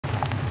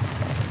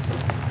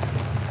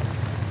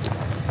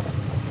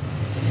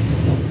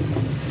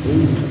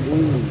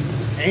Ooh,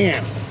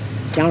 damn,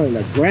 sounding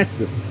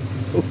aggressive.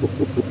 All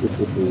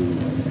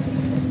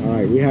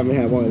right, we haven't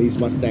had one of these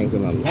Mustangs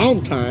in a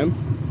long time.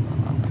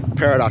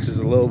 Paradox is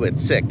a little bit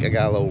sick. I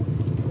got a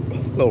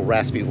little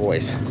raspy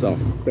voice, so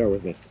bear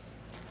with me.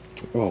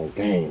 Oh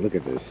dang, look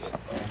at this.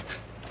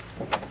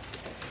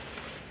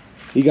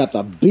 You got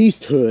the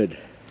beast hood.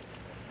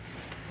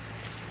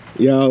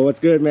 Yo, what's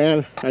good,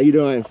 man? How you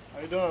doing? How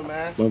you doing,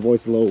 man? My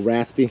voice a little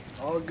raspy.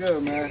 All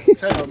good, man.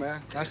 Taylor,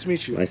 man. Nice to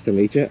meet you. Nice to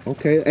meet you.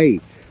 Okay, hey,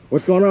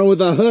 what's going on with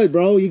the hood,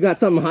 bro? You got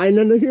something hiding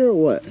under here or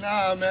what?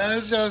 Nah, man,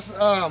 it's just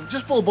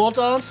full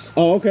bolt-ons.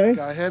 Oh, okay.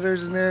 Got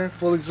headers in there,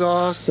 full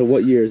exhaust. So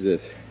what year is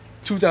this?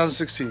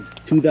 2016.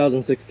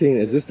 2016.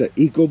 Is this the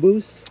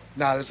EcoBoost?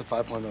 Nah, this is a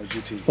 5.0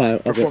 GT.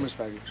 Okay. Performance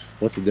package.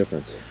 What's the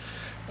difference?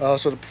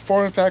 So the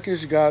performance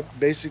package, you got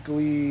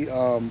basically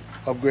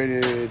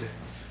upgraded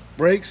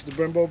brakes, the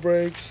Brembo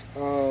brakes.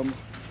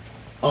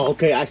 Oh,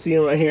 okay, I see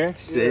them right here.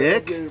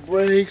 Sick. Yeah, upgraded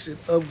brakes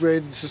and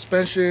upgraded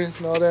suspension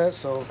and all that.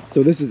 So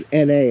this is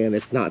NA and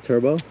it's not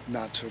turbo?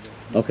 Not turbo.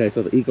 Okay,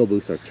 so the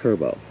EcoBoosts are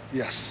turbo.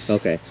 Yes.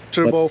 Okay.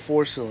 Turbo,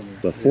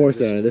 4-cylinder. The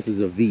 4-cylinder, this is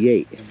a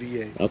V8. The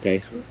V8.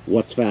 Okay.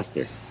 What's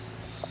faster?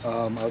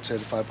 I would say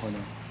the 5.0.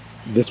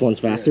 This one's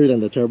faster than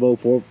the turbo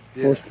four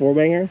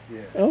banger?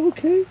 Yeah. Oh,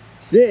 okay.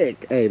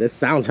 Sick. Hey, this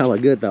sounds hella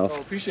good though.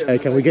 Oh, appreciate hey,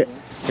 it. can we get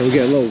a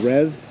little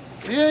rev?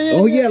 Yeah.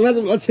 Oh yeah,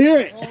 let's hear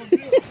it. Oh,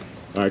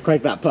 all right,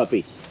 crank that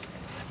puppy.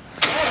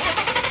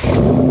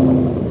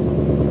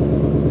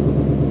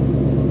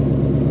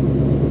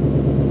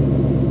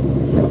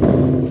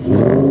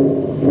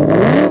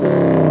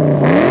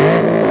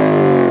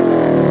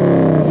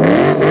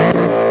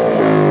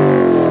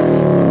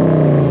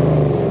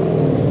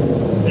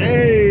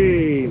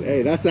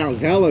 Hey, that sounds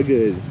hella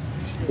good.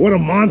 What a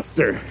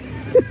monster.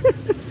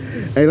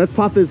 Hey, let's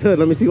pop this hood.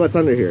 Let me see what's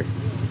under here.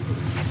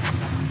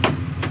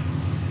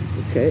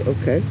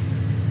 Okay.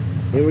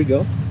 Here we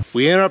go.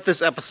 We interrupt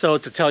this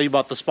episode to tell you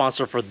about the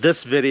sponsor for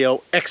this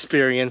video,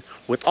 Experian.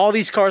 With all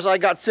these cars I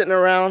got sitting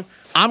around,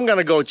 I'm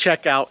gonna go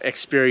check out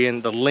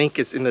Experian. The link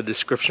is in the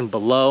description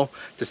below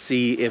to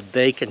see if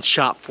they can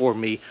shop for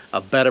me a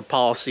better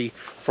policy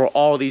for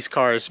all these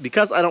cars.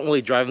 Because I don't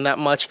really drive them that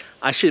much,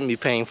 I shouldn't be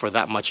paying for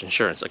that much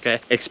insurance, okay?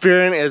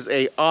 Experian is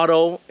a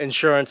auto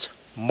insurance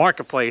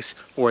marketplace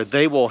where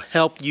they will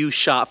help you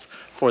shop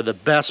for the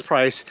best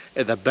price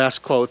and the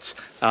best quotes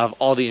of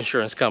all the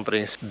insurance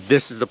companies.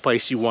 This is the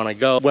place you want to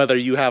go. Whether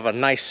you have a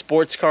nice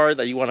sports car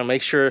that you want to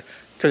make sure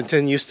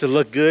continues to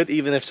look good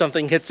even if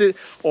something hits it,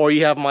 or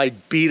you have my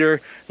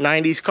beater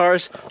 90s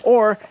cars,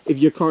 or if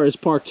your car is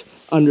parked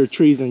under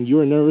trees and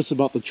you're nervous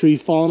about the tree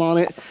falling on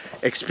it,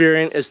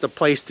 Experian is the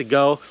place to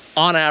go.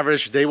 On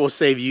average, they will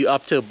save you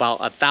up to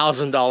about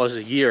 $1,000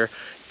 a year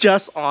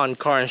just on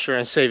car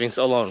insurance savings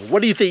alone.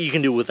 What do you think you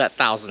can do with that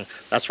 $1,000?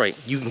 That's right,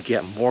 you can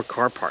get more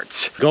car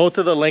parts. Go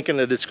to the link in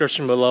the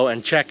description below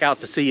and check out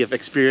to see if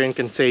Experian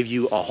can save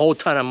you a whole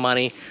ton of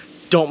money.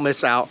 Don't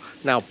miss out.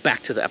 Now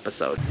back to the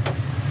episode.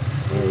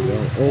 There we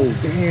go. Oh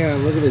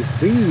damn, look at this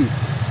beast.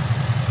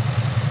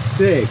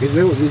 Sick. Is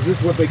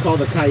this what they call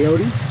the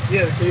Coyote?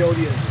 Yeah, the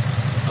Coyote engine.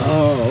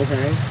 Oh,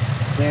 okay.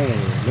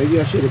 Dang, maybe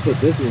I should have put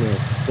this in there.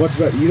 What's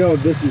better? You know,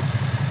 this is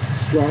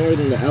stronger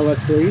than the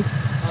LS3?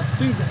 I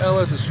think the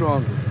LS is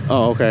stronger.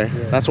 Oh, okay.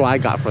 Yeah. That's what I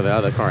got for the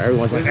other car.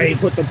 Everyone's like, hey,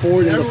 put the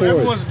Ford in the Ford.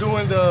 Everyone's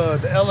doing the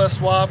LS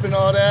swap and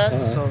all that.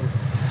 So,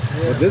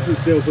 yeah. But this is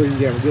still pretty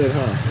damn good,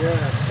 huh? Yeah.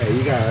 Hey,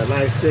 you got a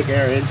nice, sick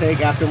air intake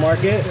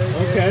aftermarket.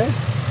 Okay.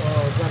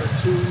 Got a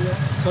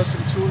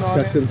custom tune on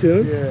it. Custom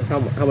tune? Yeah.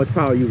 How much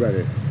power you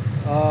running?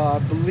 I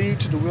believe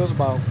to the wheels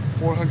about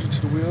 400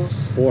 to the wheels.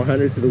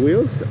 400 to the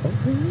wheels?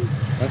 Okay.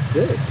 That's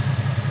sick.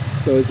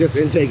 So it's just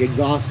intake,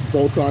 exhaust,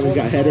 bolts on, you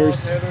got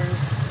headers.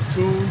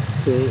 Tune,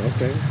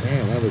 okay.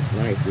 Damn, that looks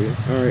nice, dude.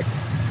 All right,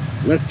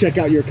 let's check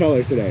out your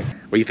color today.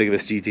 What do you think of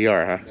this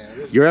GTR, huh?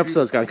 Yeah, your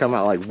episode's gonna come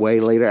out like way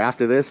later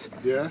after this.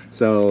 Yeah.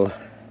 So,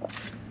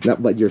 no,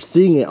 but you're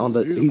seeing it on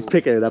the, he's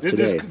picking it up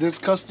today. This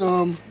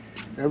custom,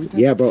 everything?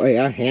 Yeah, bro, hey,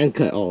 I hand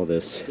cut all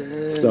this.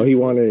 Damn. So he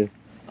wanted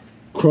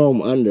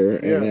chrome under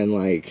and then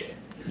like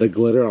the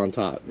glitter on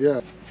top. Yeah.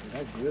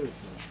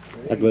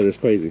 That glitter's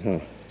crazy, huh?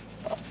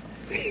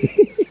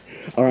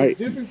 All right. It's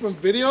different from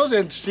videos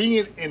and seeing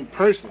it in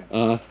person.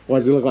 What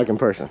does it look like in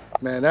person?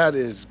 Man, that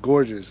is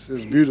gorgeous.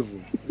 It's beautiful.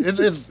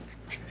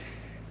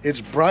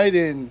 It's bright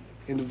in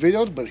the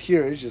videos, but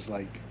here it's just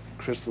like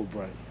crystal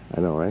bright.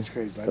 I know, right? It's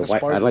crazy.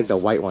 Like I like the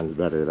white ones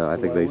better though. I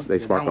think they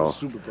sparkle.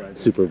 Super bright.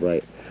 Super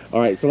bright. All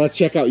right, so let's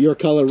check out your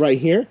color right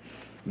here.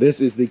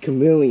 This is the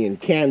Chameleon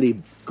Candy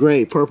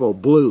Gray Purple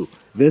Blue.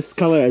 This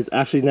color has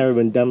actually never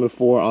been done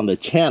before on the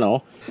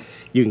channel.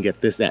 You can get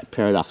this at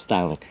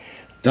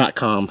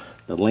paradoxstyling.com.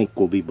 The link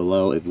will be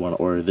below if you want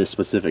to order this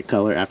specific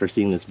color after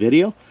seeing this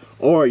video,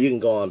 or you can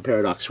go on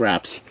Paradox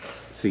Wraps,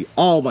 see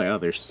all my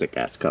other sick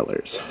ass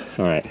colors.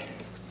 All right,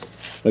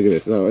 look at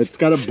this. So it's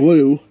got a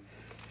blue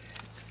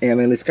and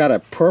then it's got a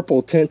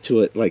purple tint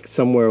to it, like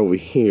somewhere over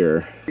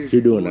here.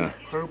 You're doing a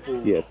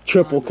purple,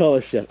 triple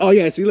color shift. Oh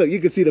yeah, see, look, you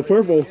can see the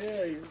purple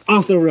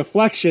off the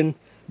reflection,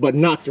 but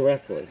not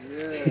directly.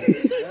 Yeah,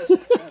 that's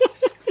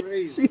crazy.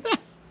 see that?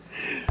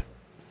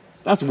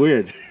 That's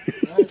weird.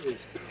 That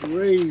is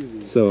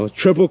crazy. So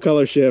triple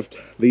color shift.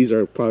 These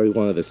are probably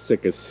one of the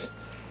sickest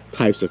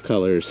types of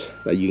colors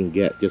that you can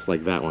get, just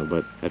like that one.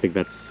 But I think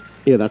that's,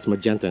 yeah, that's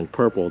magenta and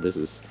purple. This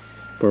is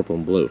purple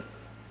and blue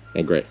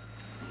and gray.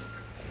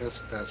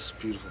 That's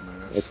beautiful,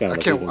 man. It's kind of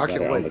I can't wait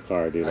on the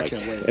car, dude. I like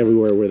can't wait.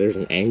 Everywhere where there's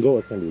an angle,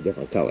 it's gonna be a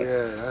different color.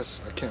 Yeah,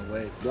 I can't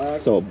wait.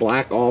 Black. So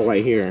black all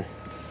right here.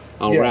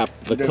 I'll wrap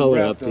the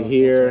color up to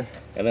here,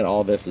 and then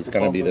all this is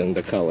gonna be then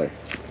the color.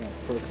 Yeah,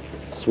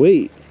 perfect.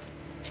 Sweet.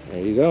 There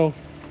you go.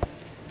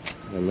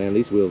 And man,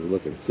 these wheels are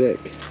looking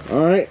sick.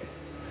 All right.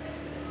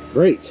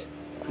 Great.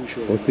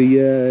 Appreciate it. We'll see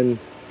you in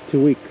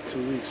 2 weeks.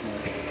 2 weeks, man.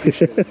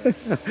 Appreciate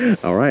it, man.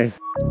 All right.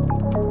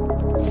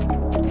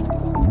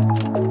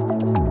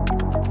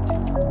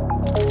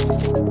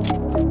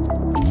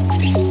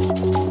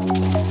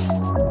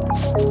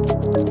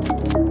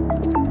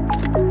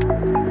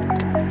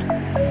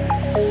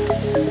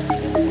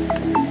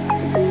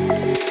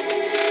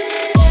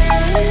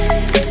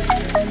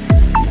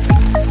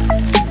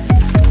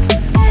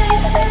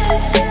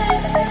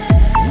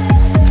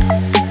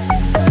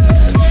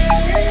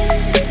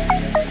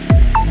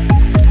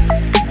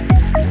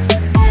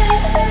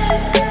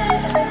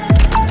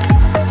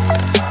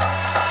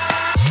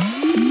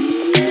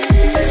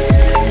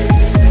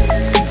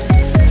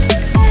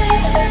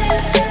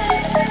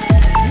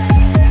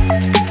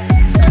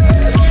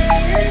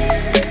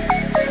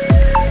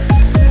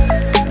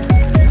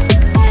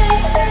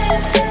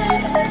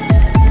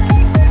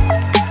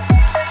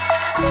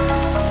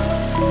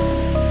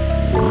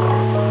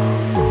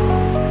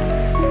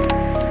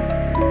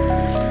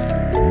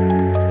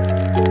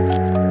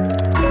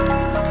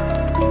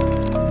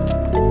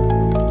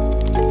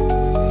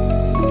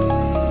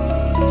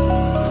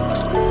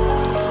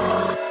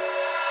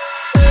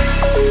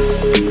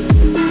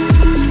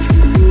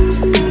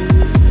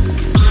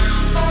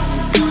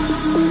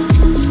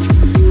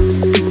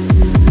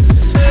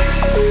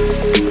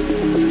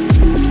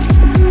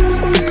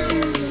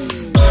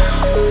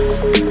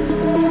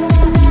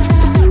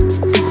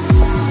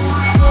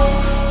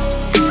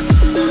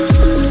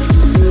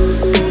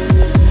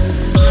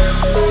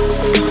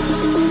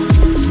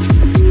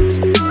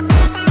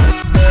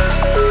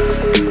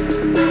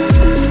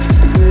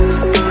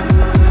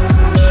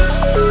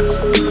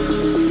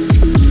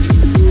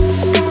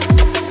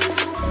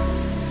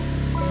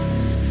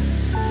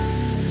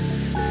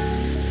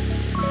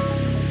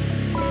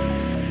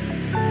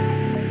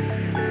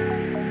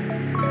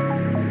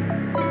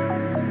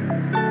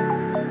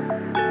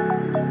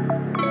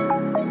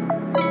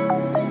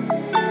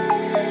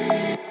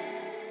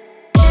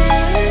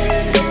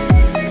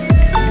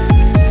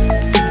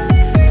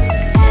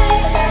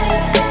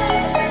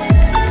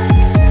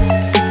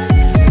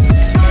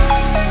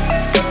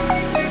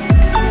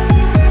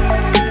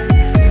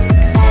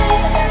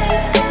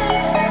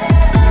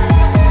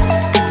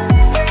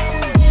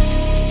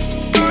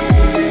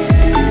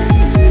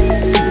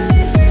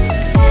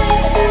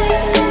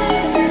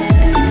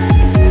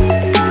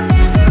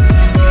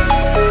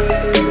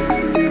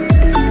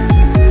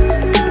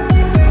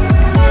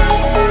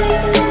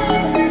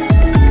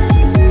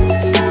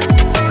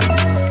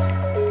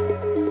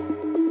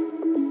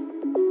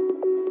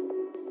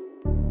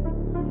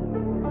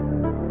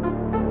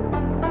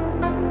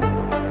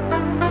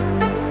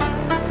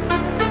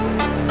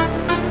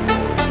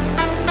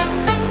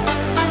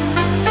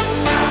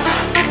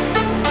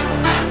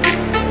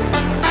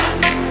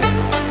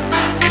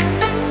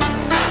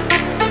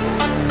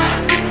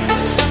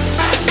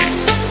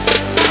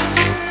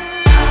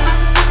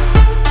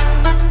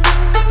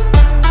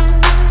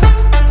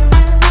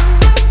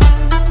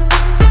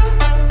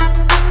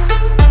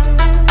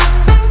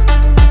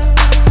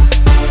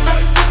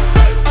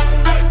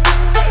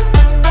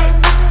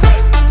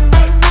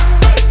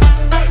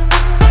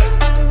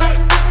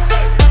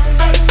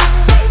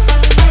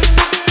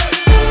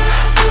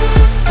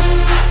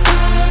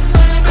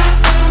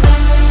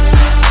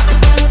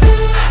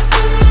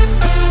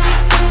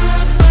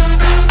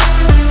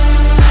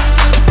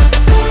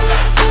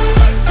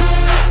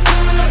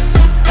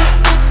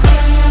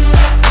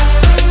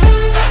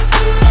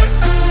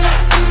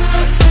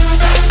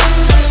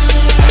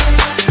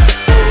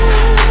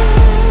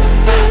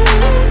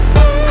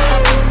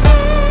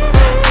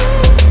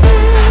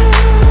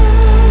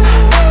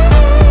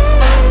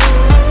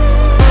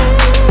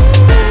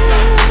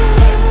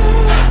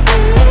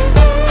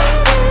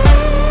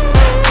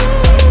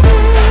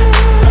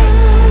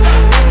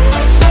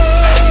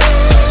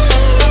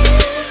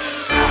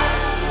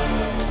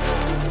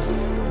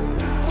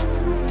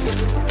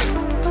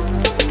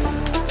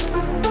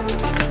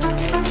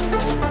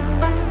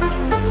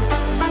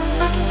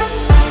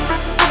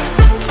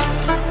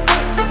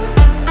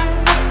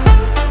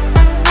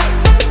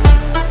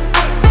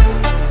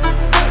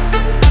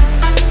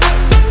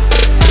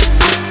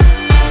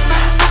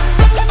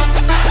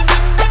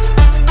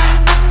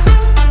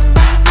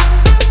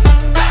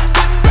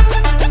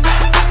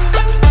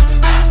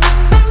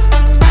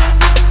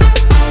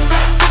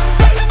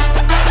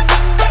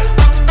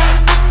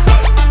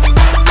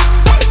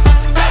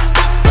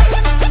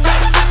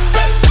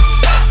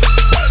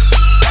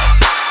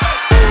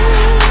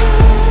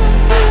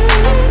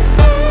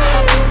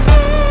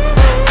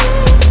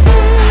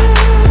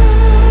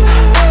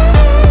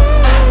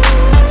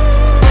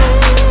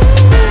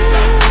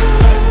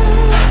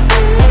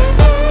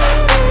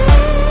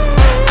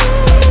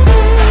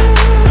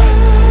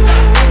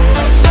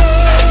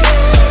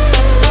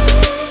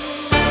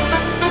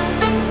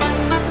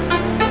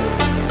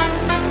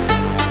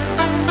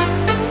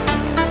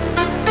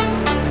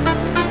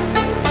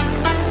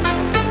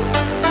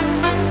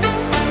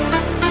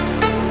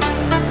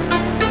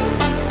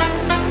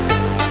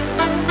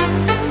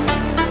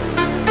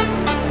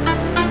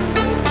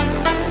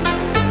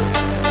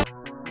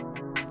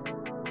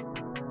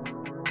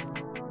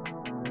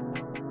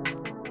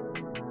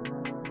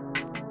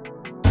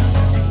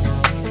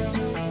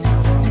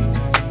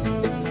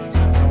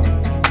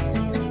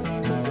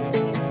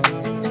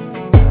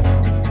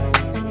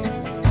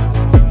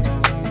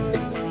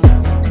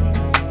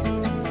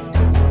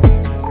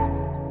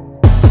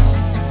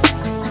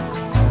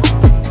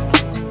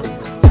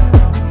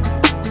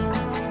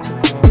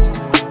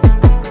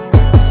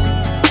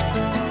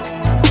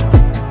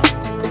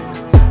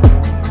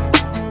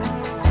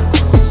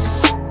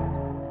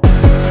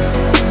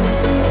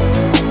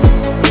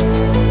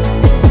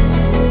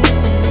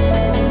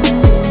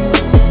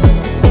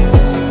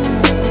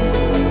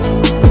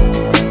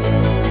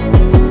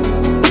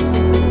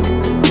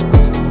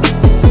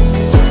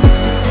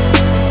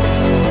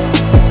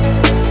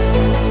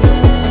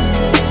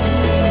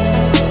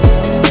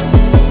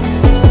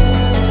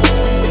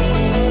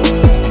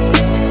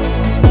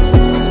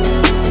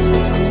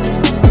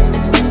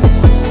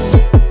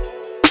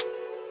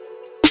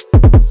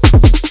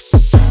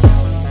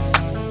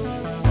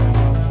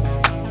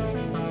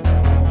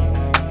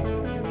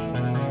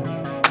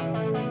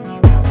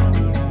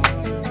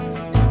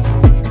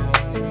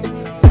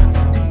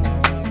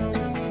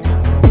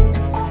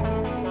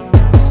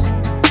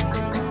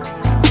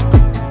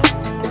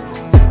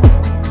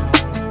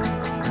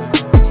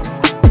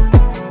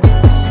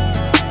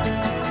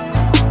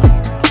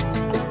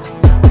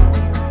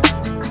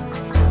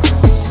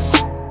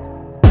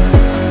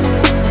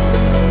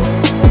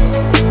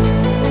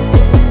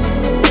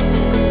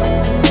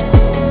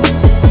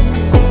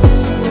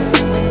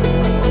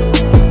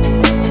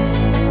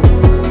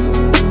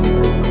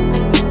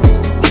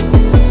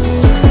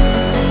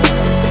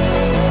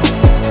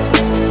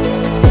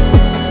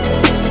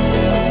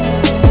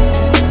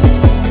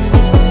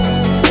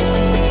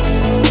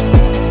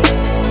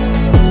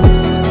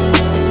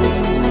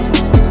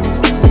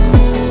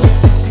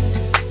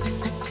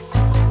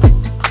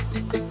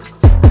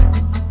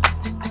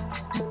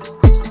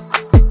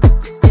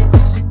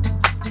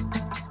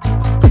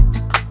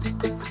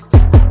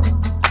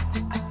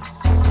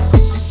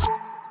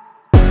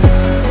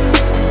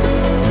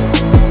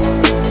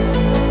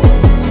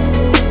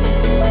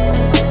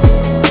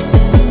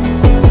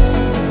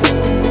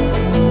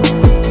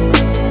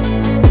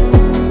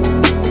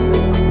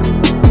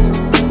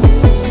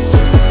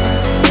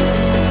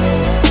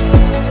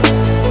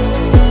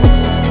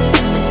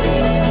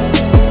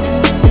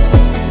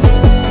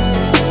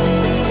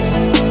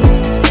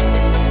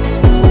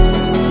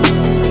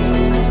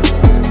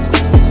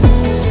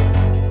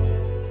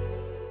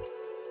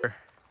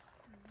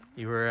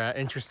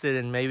 interested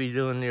in maybe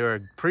doing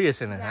your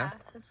Prius in it, Yeah, huh?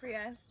 the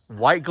Prius.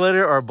 White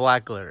glitter or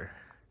black glitter?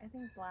 I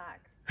think black.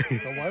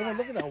 The white one,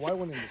 look at that white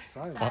one in the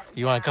sign.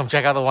 You want to come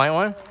check out the white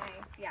one? Really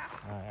nice, yeah.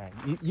 All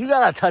right. You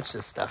gotta touch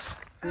this stuff.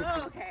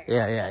 Oh, okay.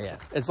 Yeah.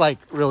 It's like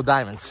real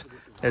diamonds.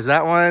 There's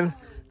that one, and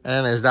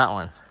then there's that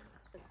one.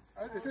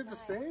 Is it the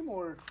same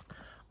or?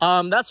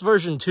 That's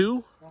version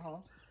 2. Uh-huh.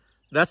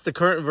 That's the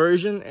current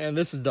version, and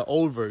this is the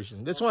old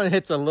version. This one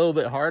hits a little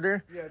bit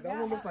harder. Yeah, that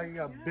one looks like it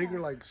got bigger,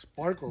 like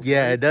sparkles.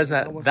 Yeah, right? it does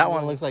have. That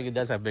one looks. looks like it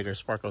does have bigger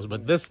sparkles,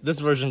 but this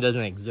version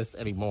doesn't exist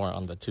anymore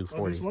on the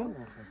 240. Oh, this one?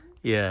 Okay.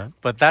 Yeah,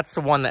 but that's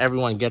the one that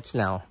everyone gets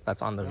now.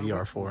 That's on the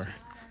VR4.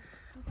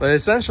 But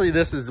essentially,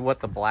 this is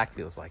what the black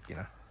feels like, you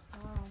know.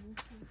 Oh,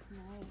 this is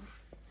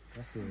nice.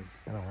 That feels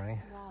I know, right?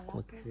 Wow,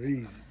 Look,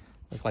 crazy.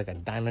 look like a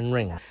diamond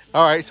ring.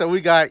 All right, so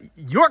we got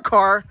your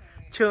car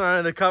chilling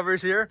under the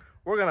covers here.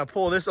 We're gonna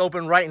pull this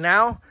open right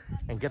now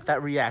and get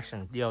that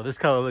reaction. Yo, this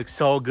color looks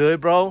so good,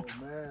 bro.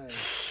 Oh, man.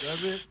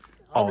 Does it?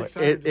 Oh,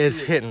 it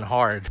is hitting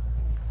hard.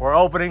 We're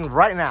opening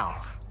right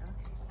now.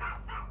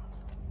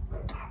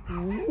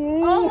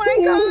 Oh my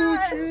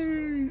god!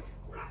 Geez.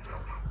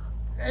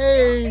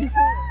 Hey,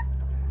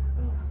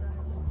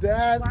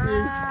 that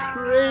is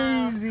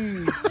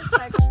crazy.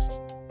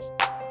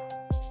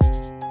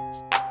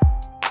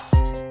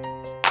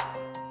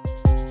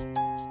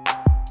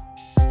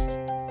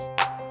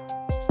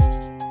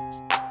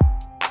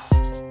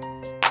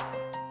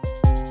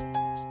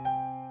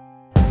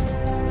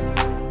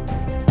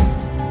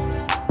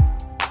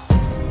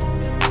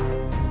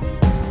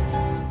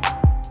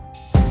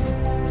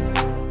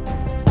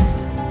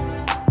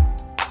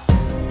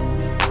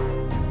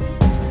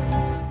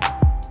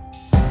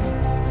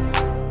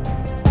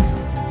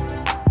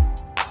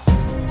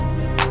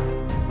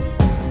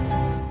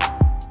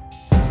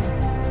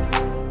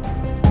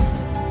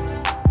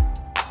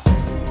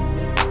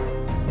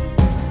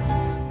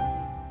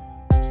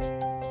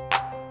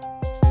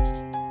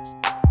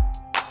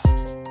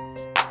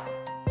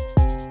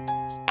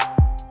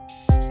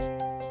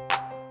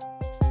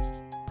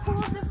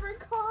 Whole different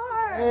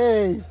car.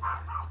 Hey,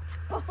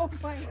 Oh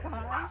my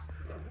gosh.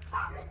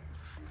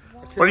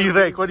 What do you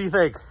think? What do you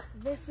think?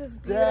 This is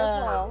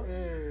that beautiful.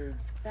 is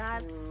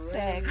That's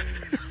sick.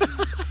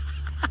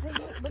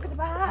 Look at the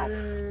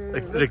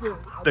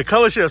back. The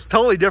color shift's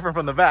totally different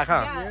from the back,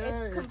 huh? Yeah, Yeah, it's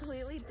it's-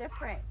 completely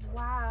different.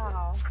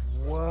 Wow.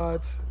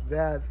 what?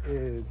 That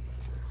is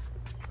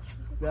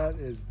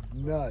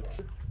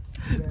nuts.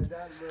 Man,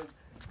 that looks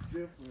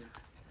different.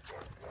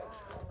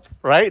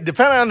 Right?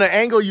 Depending on the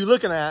angle you're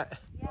looking at,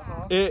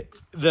 Yeah.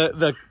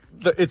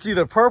 it's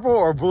either purple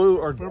or blue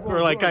or Purple or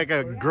or like blue.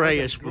 a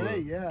grayish blue. Gray,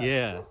 yeah.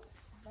 Yeah.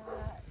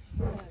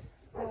 That looks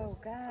so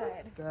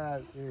good.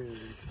 That is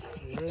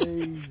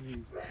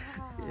crazy.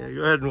 Yeah,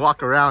 go ahead and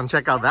walk around and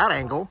check out that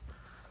angle.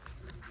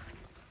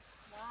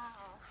 Wow.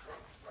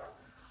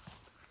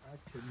 I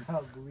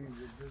cannot believe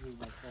that this is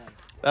my car.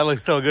 That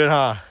looks so good,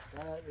 huh?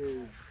 That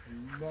is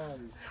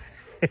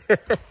nice.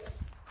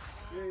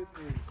 It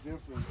is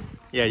different.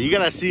 Yeah, you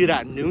gotta see it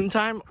at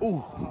noontime.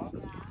 Ooh,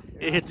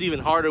 it hits even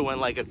harder when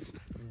like it's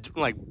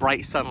like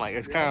bright sunlight.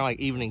 It's kind of like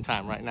evening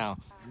time right now.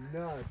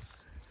 Nuts.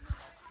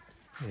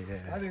 Yeah.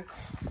 I didn't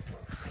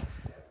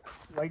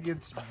like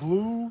it's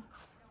blue,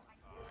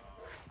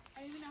 I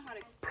don't even know how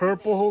to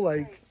purple,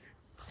 like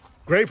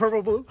Gray,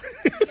 purple, blue.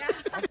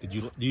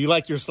 Do you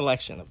like your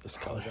selection of this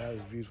color? that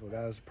is beautiful.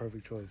 That is a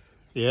perfect choice.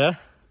 Yeah.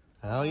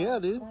 Hell yeah,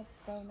 dude. That's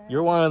so nice.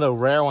 You're one of the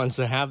rare ones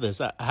to have this.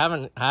 I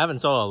haven't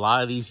sold a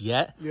lot of these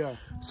yet. Yeah,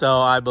 So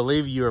I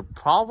believe you're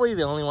probably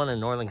the only one in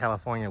Northern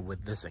California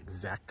with this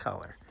exact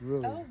color.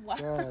 really. Oh, wow.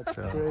 That's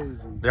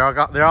crazy. They're all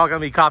gonna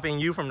be copying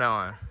you from now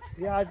on.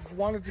 Yeah, I just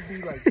wanted to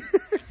be like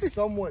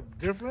somewhat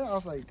different. I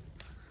was like,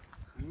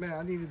 man,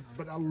 I needed,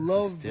 but I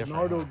love different,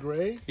 Nardo huh?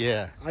 Gray.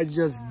 Yeah. I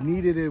just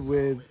needed it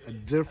with a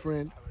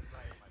different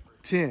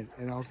tint,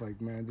 and I was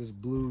like, man, this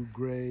blue,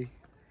 gray,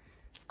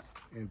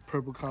 and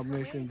purple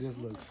combination just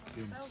looks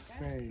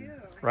insane.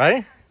 Too.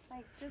 Right?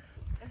 Like this,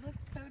 it looks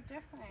so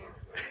different.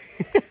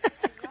 I love it.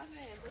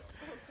 It looks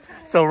so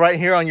good. So right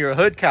here on your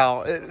hood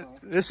cowl,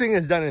 this thing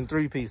is done in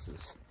 3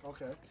 pieces.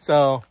 Okay.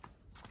 So,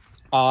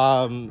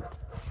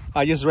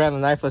 I just ran the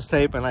knifeless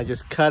tape and I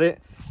just cut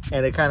it,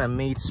 and it kind of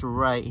meets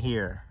right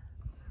here.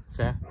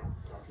 Okay.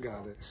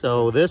 Got it.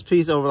 So this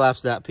piece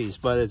overlaps that piece,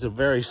 but it's a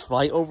very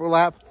slight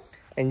overlap,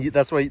 and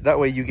that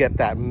way you get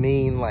that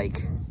mean,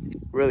 like,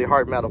 really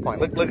hard metal point.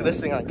 Look at this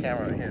thing on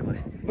camera right here.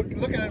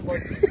 Look at it,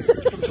 like,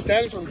 from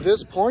standing from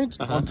this point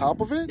on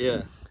top of it.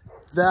 Yeah.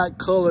 That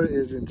color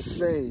is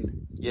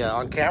insane. Yeah,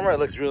 on camera it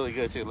looks really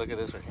good too. Look at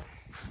this right here.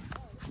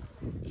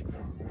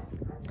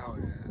 Oh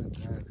yeah,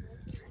 that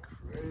is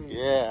crazy.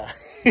 Yeah.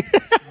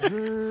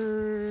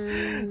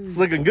 It's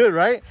looking good,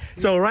 right?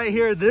 So right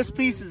here, this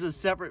piece is a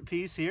separate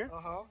piece here.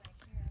 Uh-huh.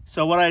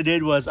 So what I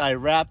did was I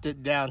wrapped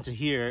it down to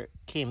here,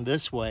 came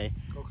this way,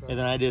 Okay. and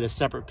then I did a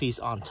separate piece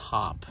on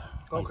top,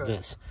 like Okay.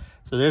 this.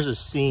 So there's a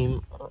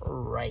seam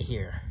right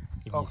here,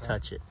 if you Okay.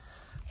 touch it.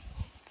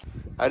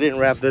 I didn't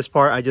wrap this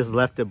part, I just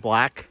left it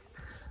black.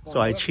 So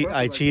Oh, I that's perfect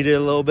like cheated a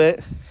little bit.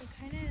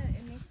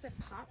 It makes it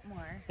pop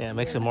Yeah, it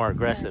makes it more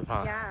aggressive,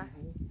 huh? Yeah.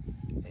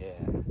 Yeah.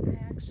 I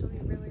actually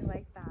really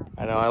like that.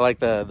 I know, I like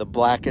the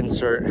black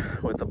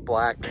insert with the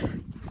black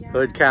Yeah.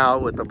 hood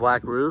cowl with the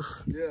black roof.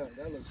 Yeah,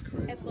 that looks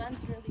crazy. It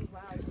blends really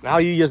well. Now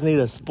you just need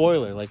a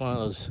spoiler, like one of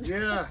those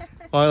Yeah.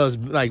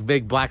 like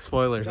big black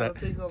spoilers. I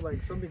think of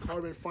like something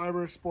carbon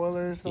fiber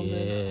spoiler or something.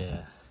 Yeah.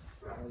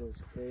 That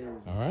looks crazy.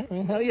 All right,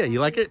 man. Hell yeah, you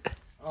like it?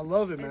 I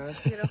love it, man.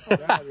 It's beautiful.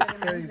 That is It's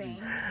crazy.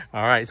 amazing.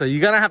 All right, so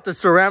you're gonna have to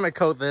ceramic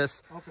coat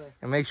this Okay.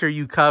 and make sure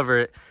you cover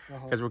it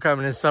because we're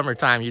coming in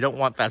summertime. You don't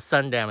want that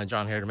sun damage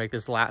on here to make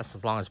this last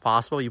as long as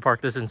possible. You park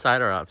this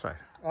inside or outside?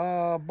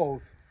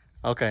 Both.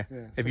 Okay. Yeah.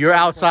 If you're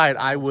outside,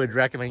 I would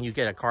recommend you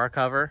get a car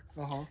cover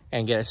Uh-huh.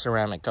 and get it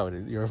ceramic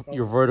coated.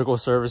 Your vertical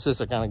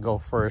surfaces are gonna go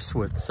first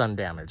with sun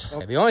damage.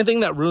 The only thing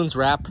that ruins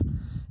wrap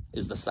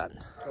is the sun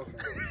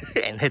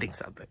and hitting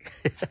something.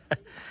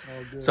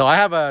 So I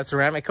have a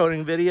ceramic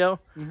coating video.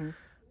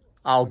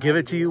 I'll give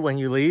it to you when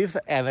you leave,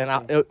 and then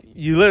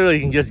you literally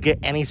can just get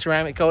any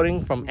ceramic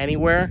coating from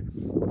anywhere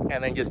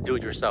and then just do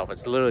it yourself.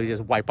 It's literally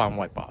just wipe on,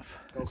 wipe off.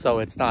 So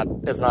it's not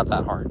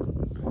that hard.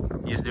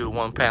 You just do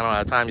one panel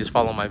at a time. Just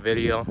follow my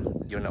video.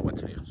 You'll know what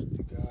to do.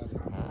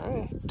 Got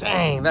it.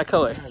 Dang, that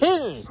color.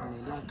 Man,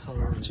 that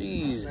color is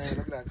Jeez. insane.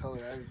 Look at that color.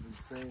 That is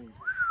insane.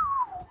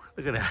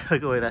 Look at that. Look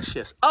at the way that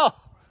shifts. Oh!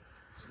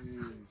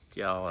 Jeez.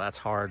 Yo, that's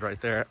hard right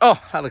there.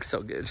 Oh, that looks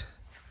so good.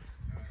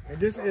 And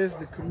this is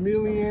the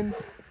chameleon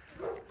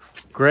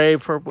Gray,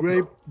 purple.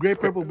 gray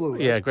purple blue.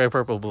 Right? Yeah, gray,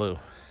 purple, blue.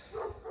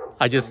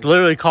 I just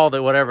literally called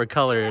it whatever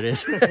color it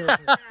is.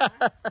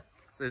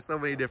 There's so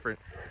many different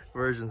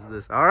versions of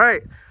this. All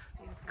right,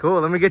 cool.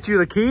 Let me get you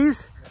the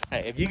keys.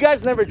 Hey, if you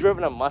guys never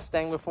driven a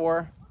Mustang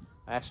before,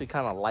 I actually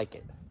kind of like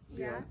it.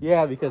 Yeah.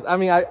 Yeah, because I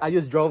mean, I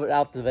just drove it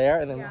out to there,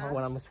 and then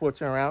when I'm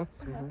switching around,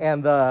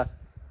 and the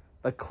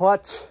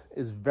clutch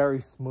is very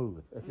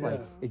smooth. It's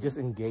like it just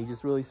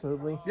engages really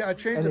smoothly. Yeah, I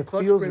changed And the it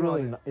clutch feels spring on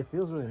really, it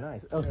feels really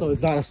nice. Oh, so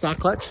it's not a stock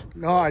clutch?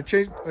 No, I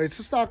changed. It's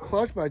a stock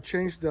clutch, but I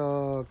changed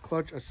the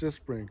clutch assist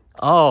spring.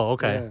 Oh,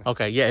 okay. Yeah.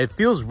 Okay. Yeah, it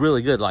feels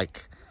really good.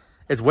 Like,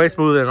 it's way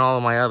smoother than all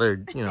of my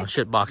other,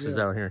 shit boxes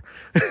down here.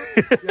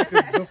 Yeah,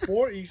 'cause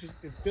before it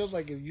feels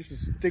like it used to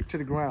stick to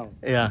the ground.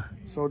 Yeah.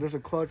 So there's a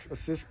clutch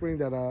assist spring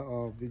that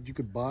that you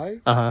could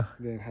buy. Uh-huh.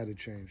 Then had to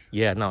change.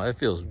 Yeah, no, it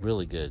feels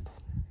really good.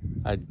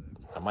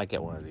 I might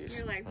get one of these.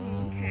 You're like,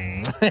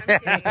 okay. I'm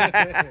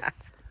getting it.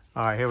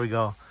 All right, here we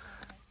go.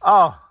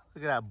 Oh,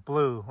 look at that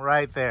blue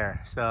right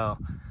there. So,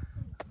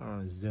 I'm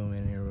going to zoom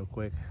in here real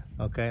quick.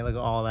 Okay, look at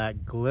all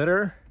that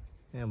glitter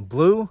and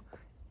blue.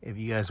 If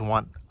you guys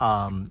want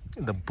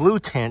the blue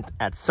tint,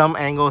 at some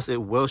angles it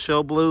will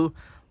show blue,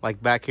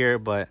 like back here,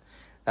 but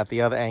at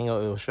the other angle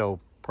it will show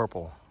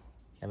purple.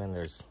 And then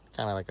there's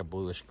kind of like a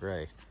bluish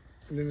gray.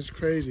 And then it's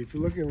crazy. If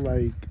you're looking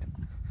like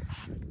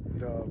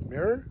the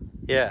mirror,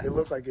 Yeah. it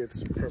looks like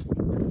it's purple.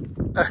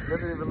 It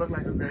doesn't even look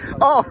like a gray car.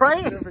 Oh, right?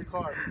 It's a different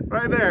car.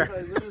 Right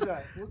there. Look at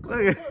that. What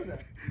color Look is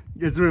that?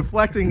 It's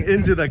reflecting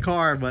into the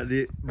car, but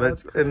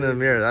That's in the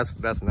mirror.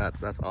 That's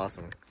nuts. That's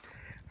awesome.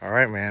 All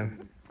right,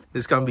 man.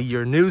 This is gonna be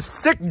your new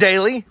sick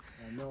daily.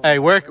 Hey,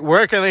 where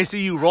can they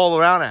see you roll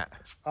around at?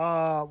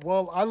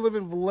 Well, I live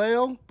in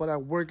Vallejo, but I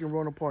work in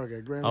Rohnert Park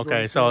at Grand.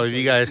 Okay, Road so Park, if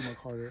you I guys- see my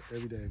car there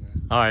every day, man.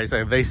 All right, so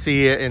if they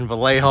see it in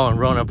Vallejo and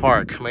Rohnert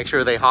Park, make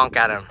sure they honk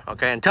at him,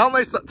 okay? And tell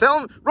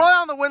them, roll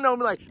down the window and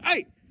be like,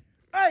 hey,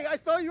 I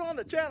saw you on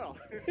the channel.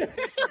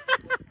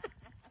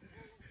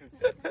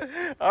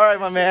 All right,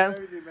 my man.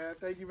 Everything, man.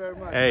 Thank you very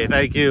much. Hey,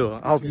 thank you.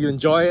 I hope you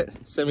enjoy it.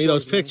 Send me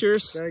those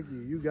pictures. Thank you.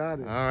 You got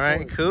it. All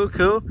right, cool.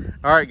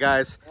 All right,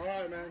 guys. All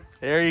right, man.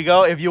 There you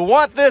go. If you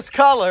want this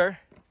color,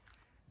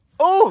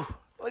 oh,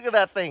 look at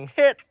that thing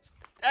hit.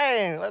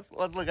 Dang, let's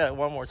look at it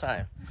one more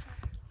time.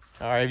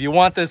 All right, if you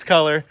want this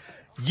color,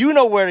 you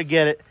know where to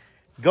get it.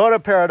 Go to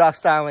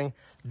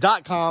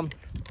paradoxstyling.com.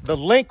 The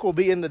link will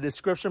be in the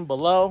description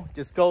below.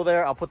 Just go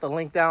there. I'll put the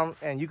link down,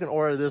 and you can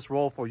order this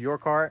roll for your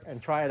car and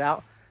try it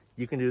out.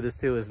 You can do this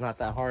too. It's not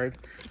that hard.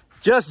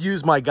 Just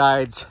use my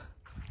guides.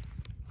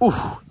 Ooh,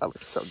 that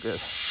looks so good.